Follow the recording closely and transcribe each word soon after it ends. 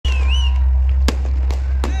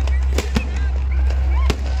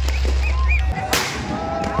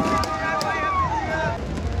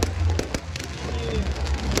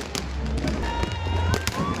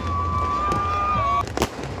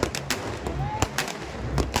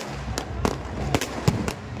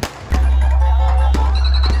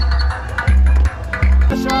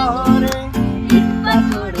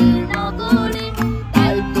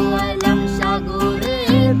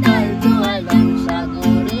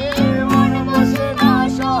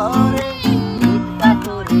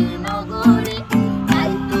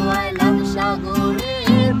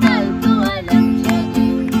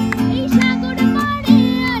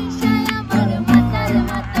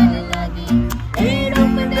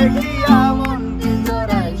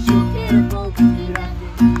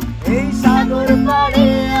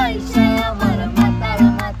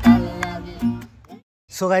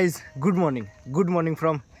So guys good morning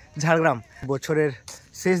from Jhargram. বছরের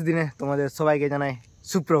শেষ দিনে তোমাদের সবাইকে জানাই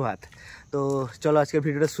সুপ্রভাত। তো চলো আজকের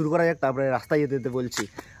ভিডিওটা শুরু করা যাক, তারপরে রাস্তায় যেতে যেতে বলছি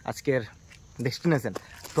আজকের ডেস্টিনেশন।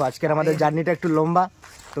 তো আজকের আমাদের জার্নিটা একটু লম্বা,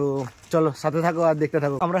 তো চলো সাথে থাকো আর দেখতে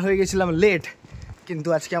থাকো। আমরা হয়ে গেছিলাম লেট, কিন্তু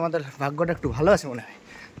আজকে আমাদের ভাগ্যটা একটু ভালো আছে মনে হয়,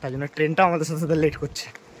 তাই জন্য ট্রেনটাও আমাদের সাথে সাথে লেট করছে।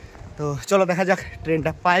 তো চলো দেখা যাক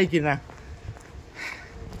ট্রেনটা পাই কি না।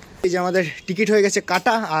 এই যে আমাদের টিকিট হয়ে গেছে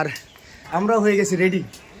কাটা, আর আমরাও হয়ে গেছি রেডি,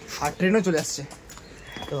 আর ট্রেনও চলে আসছে।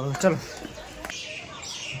 তো চলো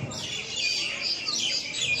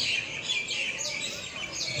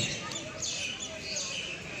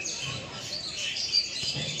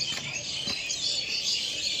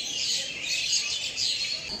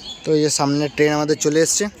তো এই যে সামনে ট্রেন আমাদের চলে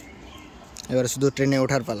এসছে, এবার শুধু ট্রেনে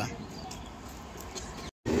ওঠার পালা।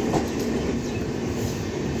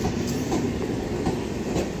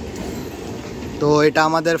 তো এটা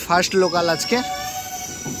আমাদের ফার্স্ট লোকাল আজকে,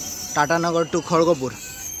 টাটানগর টু খড়গপুর।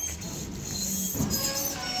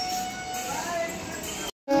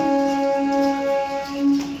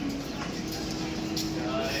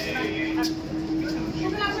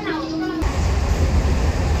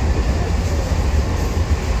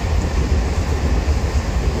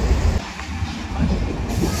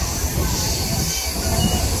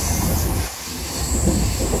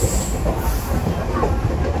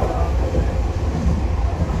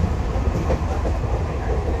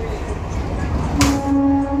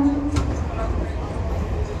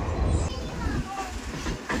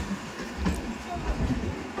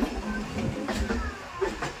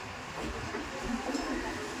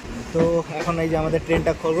 তো এখন এই যে আমাদের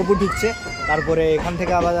ট্রেনটা খড়গপুর ঢুকছে, তারপরে এখান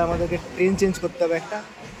থেকে আবার আমাদেরকে ট্রেন চেঞ্জ করতে হবে একটা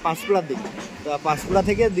পাঁশকুড়ার দিকে। তো পাঁশকুড়া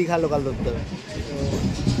থেকে দীঘা লোকাল ধরতে হবে।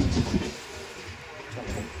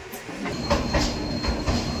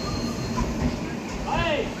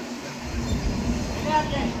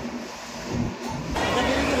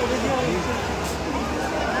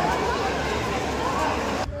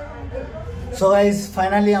 সো গাইস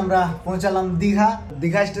ফাইনালি আমরা পৌঁছালাম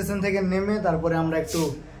দীঘা স্টেশন থেকে নেমে তারপরে আমরা একটু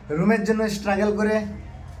রুমের জন্য স্ট্রাগল করে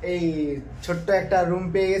এই ছোট্ট একটা রুম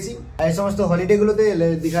পেয়ে গেছি। এই সমস্ত হলিডেগুলোতে এলে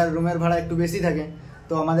দীঘার রুমের ভাড়া একটু বেশি থাকে,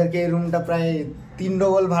 তো আমাদেরকে এই রুমটা প্রায় 3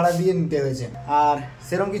 ডবল ভাড়া দিয়ে নিতে হয়েছে। আর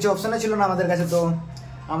সেরকম কিছু অপশানে ছিল না আমাদের কাছে, তো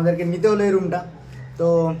আমাদেরকে নিতে হলো এই রুমটা। তো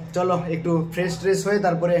চলো একটু ফ্রেশ হয়ে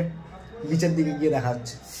তারপরে বিচের দিকে গিয়ে দেখা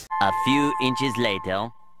হচ্ছে। A few inches later.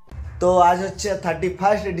 তো আজ হচ্ছে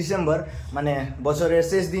 31 ডিসেম্বর, মানে বছরের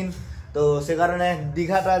শেষ দিন। তো সে কারণে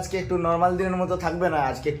দীঘাটা আজকে একটু নর্মাল দিনের মতো থাকবে না,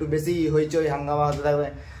 আজকে একটু বেশি হইচই হাঙ্গামা হতে থাকবে।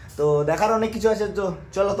 তো দেখার অনেক কিছু আছে, তো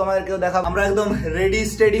চলো তোমাদেরকেও দেখাবো। আমরা একদম রেডি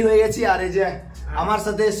স্টেডি হয়ে গেছি, আর এই যে আমার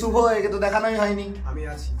সাথে শুভ, একে তো দেখানোই হয়নি, আমি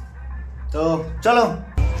আছি। তো চলো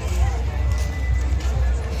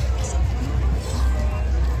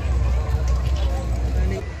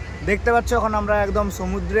দেখতে পাচ্ছ এখন আমরা একদম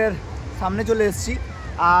সমুদ্রের সামনে চলে এসেছি।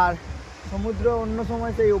 আর সমুদ্র অন্য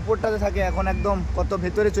সময় সেই উপরটাতে থাকে, এখন একদম কত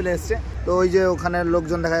ভেতরে চলে এসছে। তো ওই যে ওখানে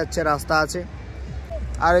লোকজন দেখা যাচ্ছে, রাস্তা আছে,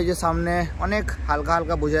 আর ওই যে সামনে অনেক হালকা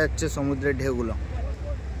হালকা বোঝা যাচ্ছে সমুদ্রের ঢেউগুলো,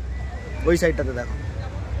 ওই সাইডটাতে দেখো।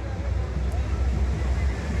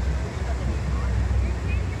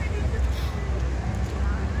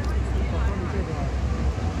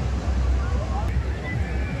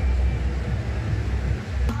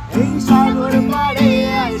 এই সাগর পাড়ে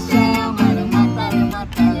আইসা আমার মাথার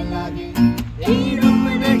মাথার লাগে, এই রূপ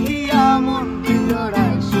দেখিয়া মন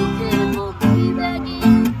জোড়ায় সুখের ভক্তি লাগে।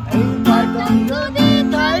 এই বাদন যদি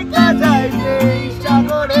থাইকা যায় যে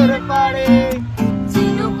সাগরের পাড়ে,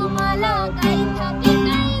 ঝিনুকমালা গাই থাকে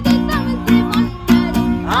গাই দিতাম জীবন পারে।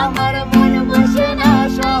 আমার মন বসে না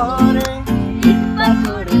শহরে, ইট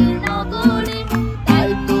পাথরের নগরে, তাই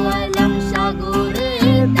তো আইলাম সাগরে,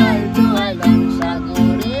 তাই তো আইলাম সাগরে।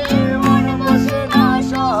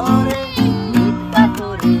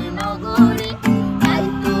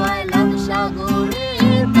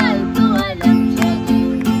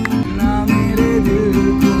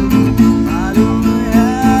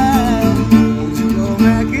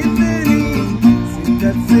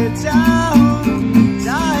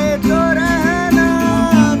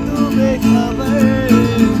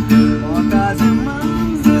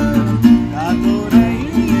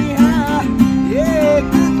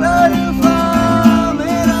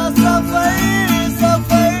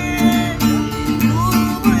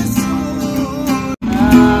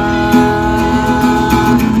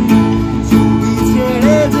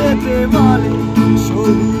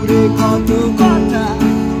 কত কথা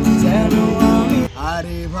যেন আমি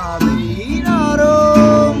আরে ভাবি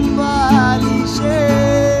নরম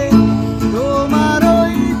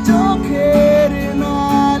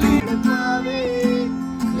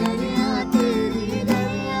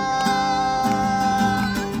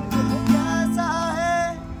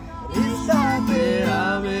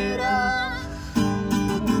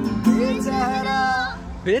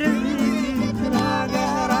फिर भी इतना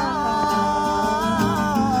गहरा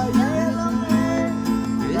ये लम्हे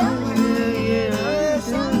ये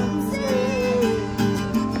रेशम से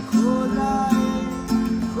खो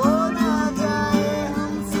ना जाए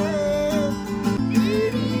हमसे।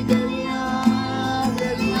 तेरी गलियां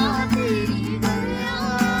गलियां तेरी गलियां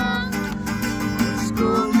उसको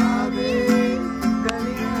भावे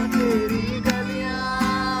गलियां तेरी गलियां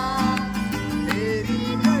तेरी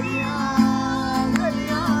गलियां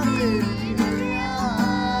गलियां तेरी गलियां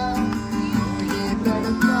ये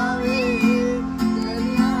तड़पावे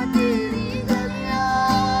गलियां तेरी गलियां।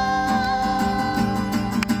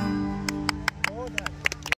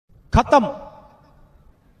 खत्म।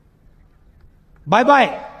 Bye bye,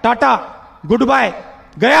 Tata, good bye,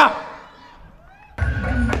 गया।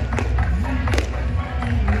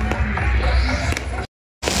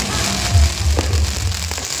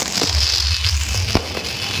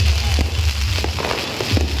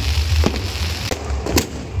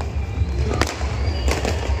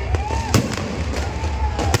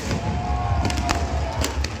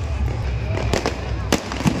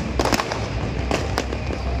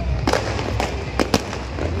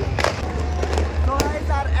 তো গাইস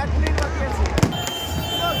আর 1 মিনিট বাকি আছে।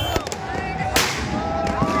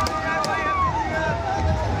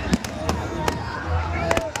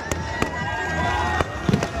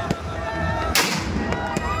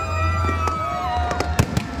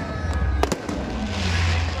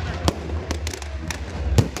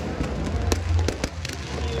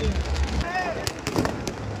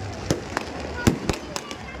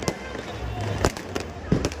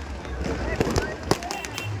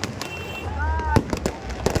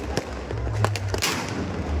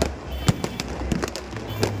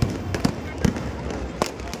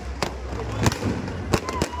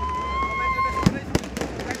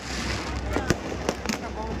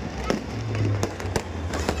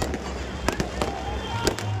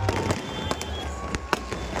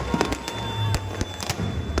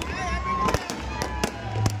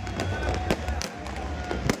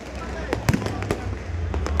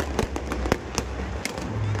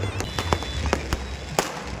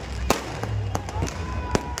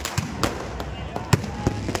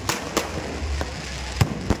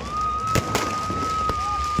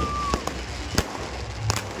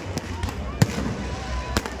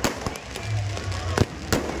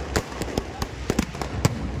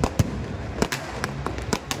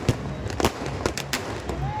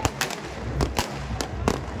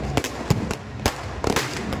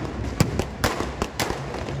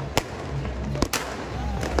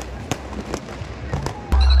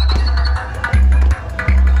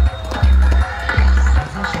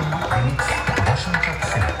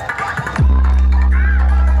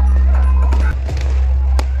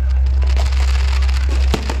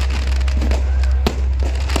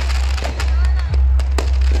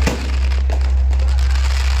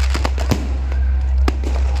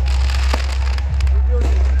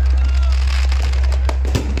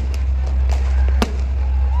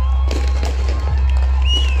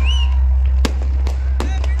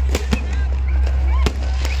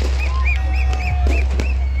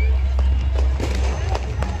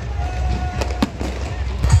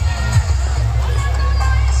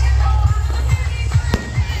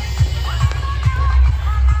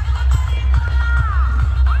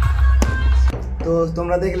 তো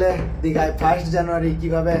তোমরা দেখলে দীঘায় 1 জানুয়ারি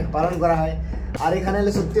কিভাবে পালন করা হয়, আর এখানে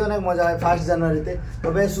এলে সত্যি অনেক মজা হয় 1 জানুয়ারিতে।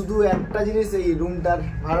 তবে শুধু একটা জিনিস, এই রুমটার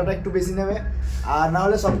ভাড়াটা একটু বেশি নেবে, আর না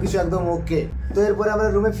হলে সব কিছু একদম ওকে। তো এরপরে আমরা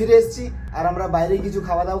রুমে ফিরে এসেছি, আর আমরা বাইরে কিছু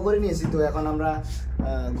খাওয়া দাওয়া করে নিয়েছি। তো এখন আমরা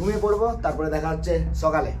ঘুমিয়ে পড়বো, তারপরে দেখা হচ্ছে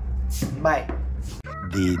সকালে। বাই।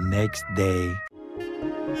 The next day.